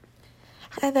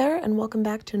Hi there, and welcome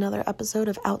back to another episode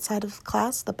of Outside of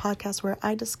Class, the podcast where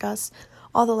I discuss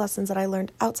all the lessons that I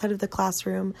learned outside of the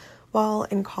classroom while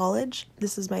in college.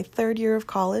 This is my third year of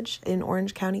college in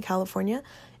Orange County, California,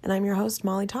 and I'm your host,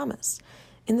 Molly Thomas.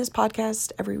 In this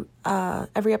podcast,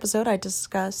 every episode, I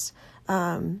discuss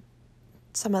some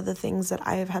of the things that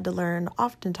I have had to learn,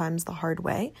 oftentimes the hard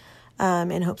way,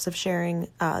 in hopes of sharing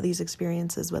these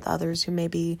experiences with others who may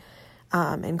be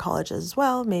in college as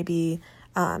well, maybe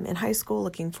in high school,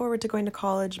 looking forward to going to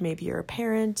college. Maybe you're a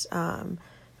parent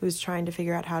who's trying to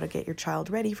figure out how to get your child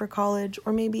ready for college,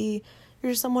 or maybe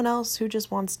you're someone else who just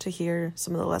wants to hear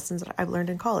some of the lessons that I've learned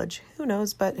in college. Who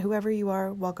knows, but whoever you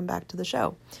are, welcome back to the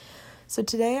show. So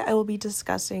today I will be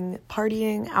discussing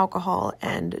partying, alcohol,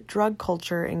 and drug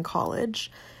culture in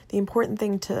college. The important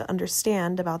thing to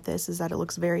understand about this is that it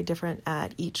looks very different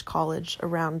at each college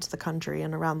around the country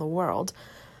and around the world.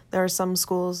 There are some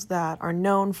schools that are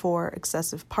known for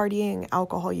excessive partying,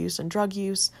 alcohol use, and drug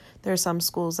use. There are some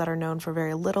schools that are known for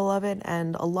very little of it,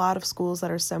 and a lot of schools that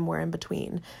are somewhere in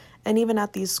between. And even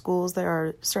at these schools, there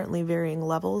are certainly varying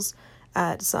levels.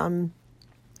 At some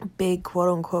big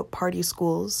quote-unquote party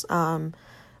schools,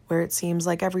 where it seems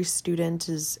like every student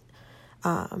is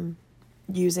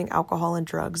using alcohol and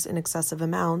drugs in excessive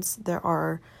amounts, there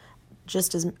are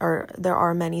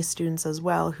many students as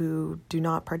well who do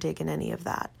not partake in any of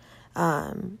that.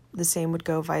 The same would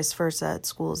go vice versa at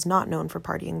schools not known for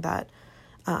partying that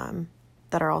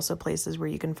are also places where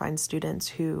you can find students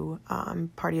who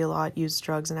party a lot, use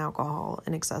drugs and alcohol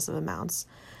in excessive amounts.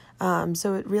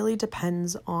 So it really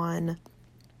depends on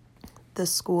the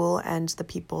school and the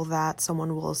people that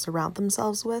someone will surround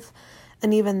themselves with.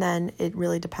 And even then, it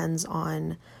really depends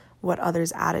on what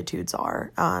others' attitudes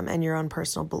are and your own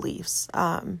personal beliefs.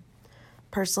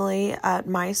 Personally, at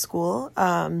my school,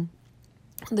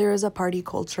 there is a party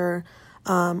culture,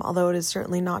 although it is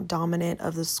certainly not dominant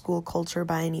of the school culture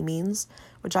by any means,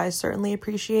 which I certainly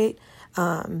appreciate.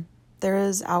 There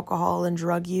is alcohol and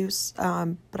drug use,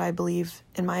 but I believe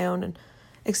in my own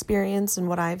experience and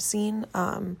what I've seen,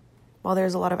 while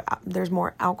there's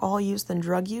more alcohol use than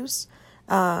drug use,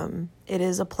 it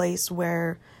is a place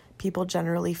where people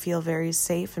generally feel very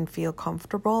safe and feel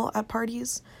comfortable at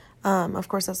parties. Of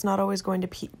course, that's not always going to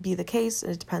be the case.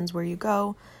 It depends where you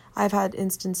go. I've had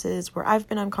instances where I've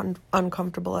been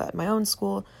uncomfortable at my own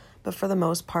school, but for the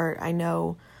most part, I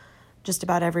know just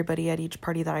about everybody at each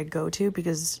party that I go to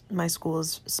because my school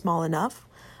is small enough.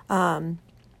 And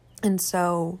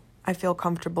so I feel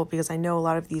comfortable because I know a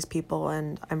lot of these people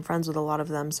and I'm friends with a lot of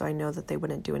them, so I know that they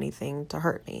wouldn't do anything to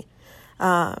hurt me.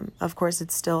 Of course,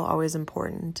 it's still always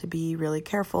important to be really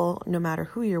careful no matter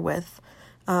who you're with.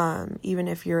 Even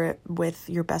if you're with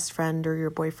your best friend or your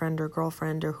boyfriend or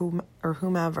girlfriend or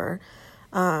whomever,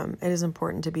 it is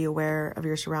important to be aware of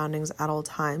your surroundings at all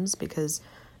times because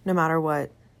no matter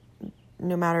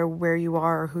where you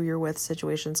are or who you're with,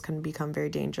 situations can become very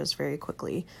dangerous very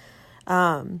quickly.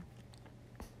 I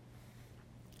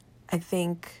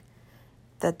think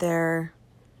that there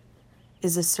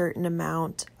is a certain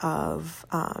amount of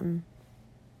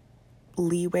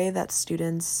leeway that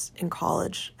students in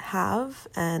college have,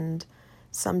 and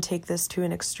some take this to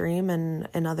an extreme and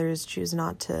others choose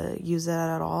not to use it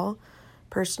at all.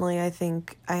 Personally, I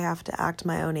think I have to act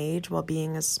my own age while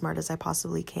being as smart as I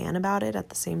possibly can about it at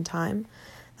the same time.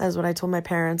 That is what I told my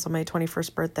parents on my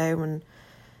 21st birthday when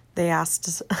they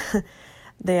asked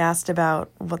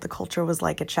about what the culture was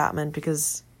like at Chapman,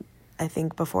 because I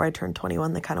think before I turned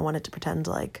 21, they kind of wanted to pretend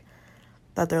like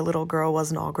that their little girl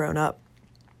wasn't all grown up.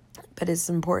 But it's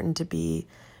important to be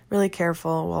really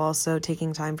careful while also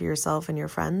taking time for yourself and your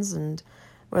friends. And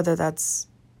whether that's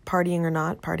partying or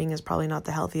not, partying is probably not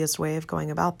the healthiest way of going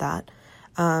about that.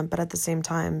 But at the same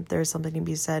time, there's something to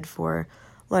be said for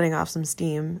letting off some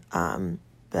steam.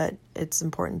 But it's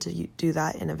important to do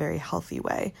that in a very healthy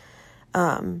way.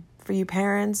 For you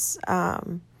parents,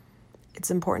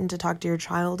 it's important to talk to your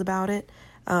child about it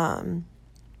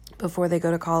before they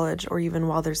go to college or even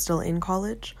while they're still in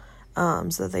college. So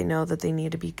that they know that they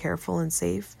need to be careful and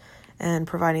safe, and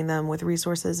providing them with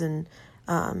resources and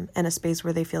a space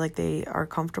where they feel like they are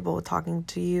comfortable with talking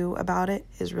to you about it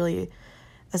is really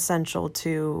essential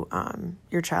to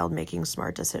your child making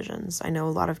smart decisions. I know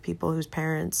a lot of people whose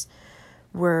parents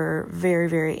were very,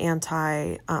 very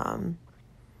anti to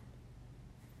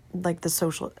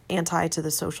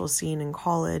the social scene in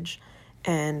college,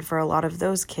 and for a lot of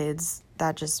those kids,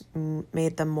 that just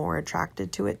made them more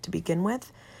attracted to it to begin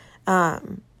with. I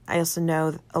also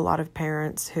know a lot of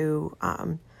parents who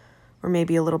were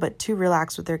maybe a little bit too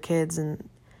relaxed with their kids, and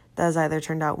that has either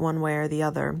turned out one way or the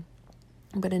other.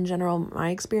 But in general, my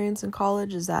experience in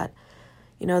college is that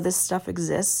this stuff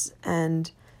exists,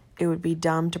 and it would be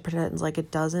dumb to pretend like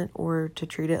it doesn't, or to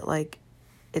treat it like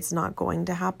it's not going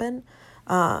to happen,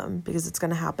 because it's going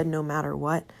to happen no matter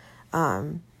what,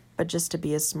 but just to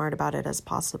be as smart about it as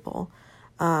possible.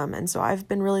 And so I've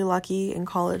been really lucky in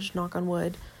college, knock on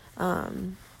wood,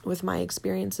 with my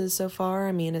experiences so far.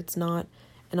 I mean, it's not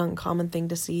an uncommon thing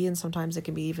to see, and sometimes it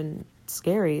can be even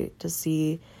scary to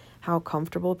see how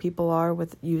comfortable people are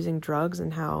with using drugs,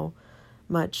 and how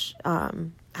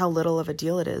little of a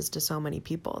deal it is to so many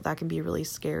people. That can be really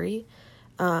scary.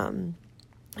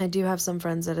 I do have some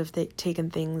friends that have taken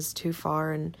things too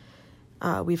far, and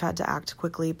we've had to act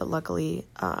quickly, but luckily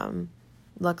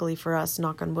for us,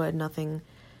 knock on wood, nothing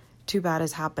too bad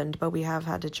has happened, but we have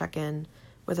had to check in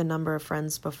with a number of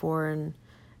friends before,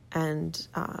 and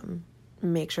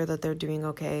make sure that they're doing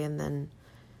okay, and then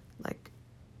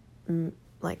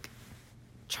like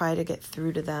try to get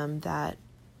through to them that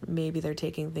maybe they're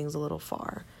taking things a little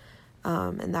far.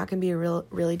 And that can be a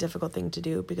really difficult thing to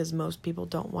do, because most people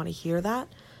don't want to hear that.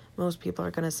 Most people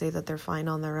are going to say that they're fine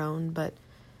on their own, but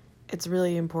it's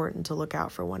really important to look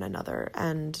out for one another,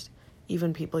 and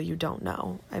even people you don't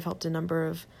know. I've helped a number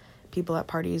of people at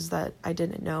parties that I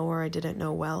didn't know, or I didn't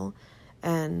know well,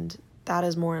 and that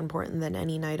is more important than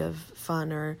any night of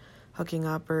fun or hooking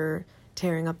up or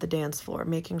tearing up the dance floor.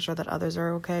 Making sure that others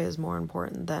are okay is more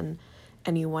important than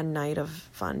any one night of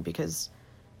fun, because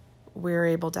we're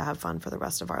able to have fun for the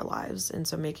rest of our lives. And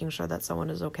so making sure that someone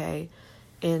is okay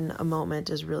in a moment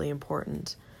is really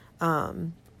important.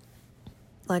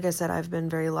 Like I said, I've been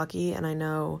very lucky, and I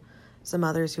know some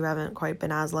others who haven't quite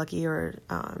been as lucky, or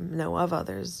know of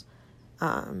others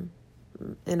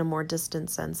in a more distant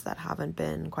sense that haven't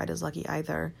been quite as lucky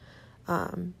either,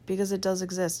 because it does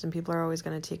exist, and people are always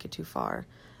going to take it too far.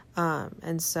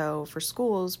 And so for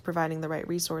schools, providing the right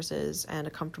resources and a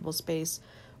comfortable space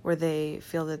where they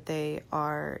feel that they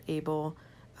are able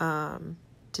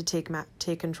to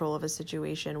take control of a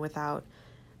situation without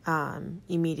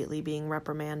immediately being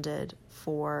reprimanded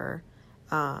for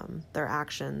their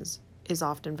actions is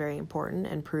often very important,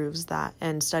 and proves that,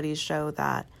 and studies show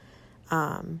that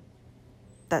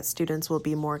that students will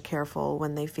be more careful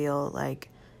when they feel like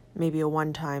maybe a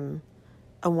one-time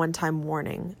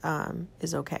warning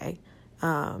is okay,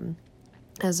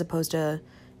 as opposed to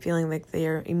feeling like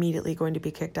they're immediately going to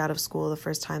be kicked out of school the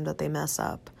first time that they mess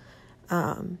up.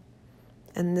 And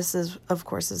this is, of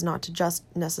course, is not to just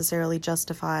necessarily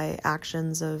justify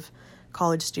actions of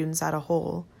college students as a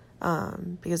whole,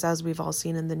 because as we've all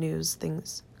seen in the news,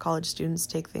 college students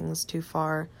take things too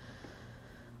far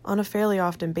on a fairly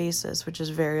often basis, which is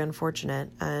very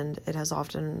unfortunate, and it has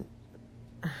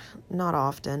not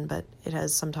often, but it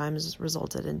has sometimes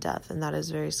resulted in death, and that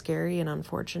is very scary and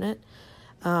unfortunate.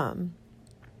 But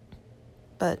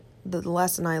the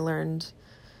lesson I learned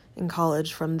in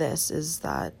college from this is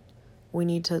that we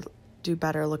need to do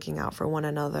better looking out for one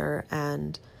another,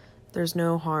 and there's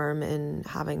no harm in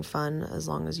having fun as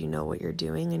long as you know what you're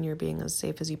doing and you're being as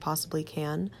safe as you possibly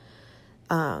can.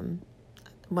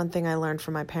 One thing I learned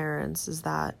from my parents is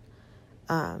that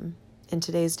in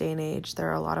today's day and age, there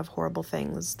are a lot of horrible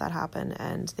things that happen,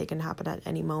 and they can happen at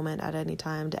any moment, at any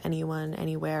time, to anyone,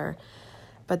 anywhere.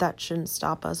 But that shouldn't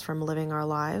stop us from living our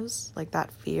lives. Like,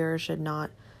 that fear we should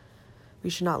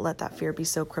not let that fear be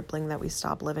so crippling that we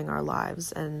stop living our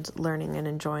lives and learning and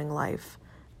enjoying life.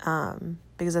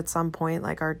 Because at some point,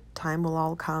 like, our time will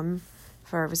all come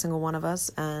for every single one of us,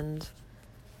 and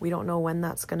we don't know when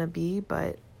that's going to be,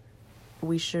 but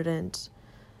we shouldn't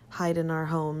hide in our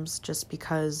homes just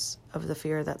because of the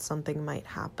fear that something might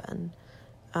happen.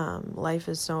 Life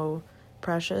is so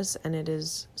precious, and it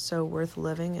is so worth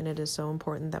living, and it is so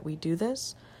important that we do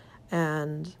this,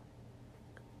 and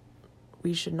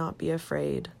we should not be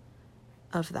afraid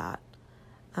of that.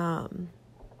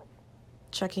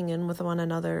 Checking in with one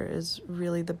another is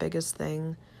really the biggest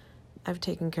thing. I've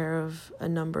taken care of a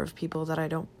number of people that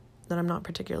I'm not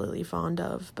particularly fond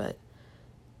of, but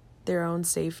their own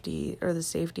safety, or the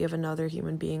safety of another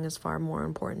human being, is far more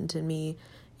important to me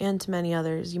and to many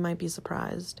others, you might be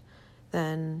surprised,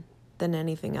 than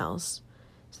anything else.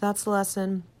 So that's the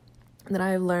lesson that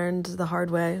I learned the hard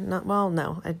way.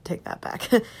 No, I take that back.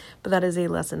 But that is a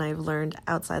lesson I've learned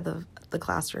outside the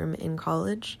classroom in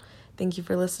college. Thank you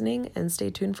for listening, and stay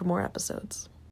tuned for more episodes.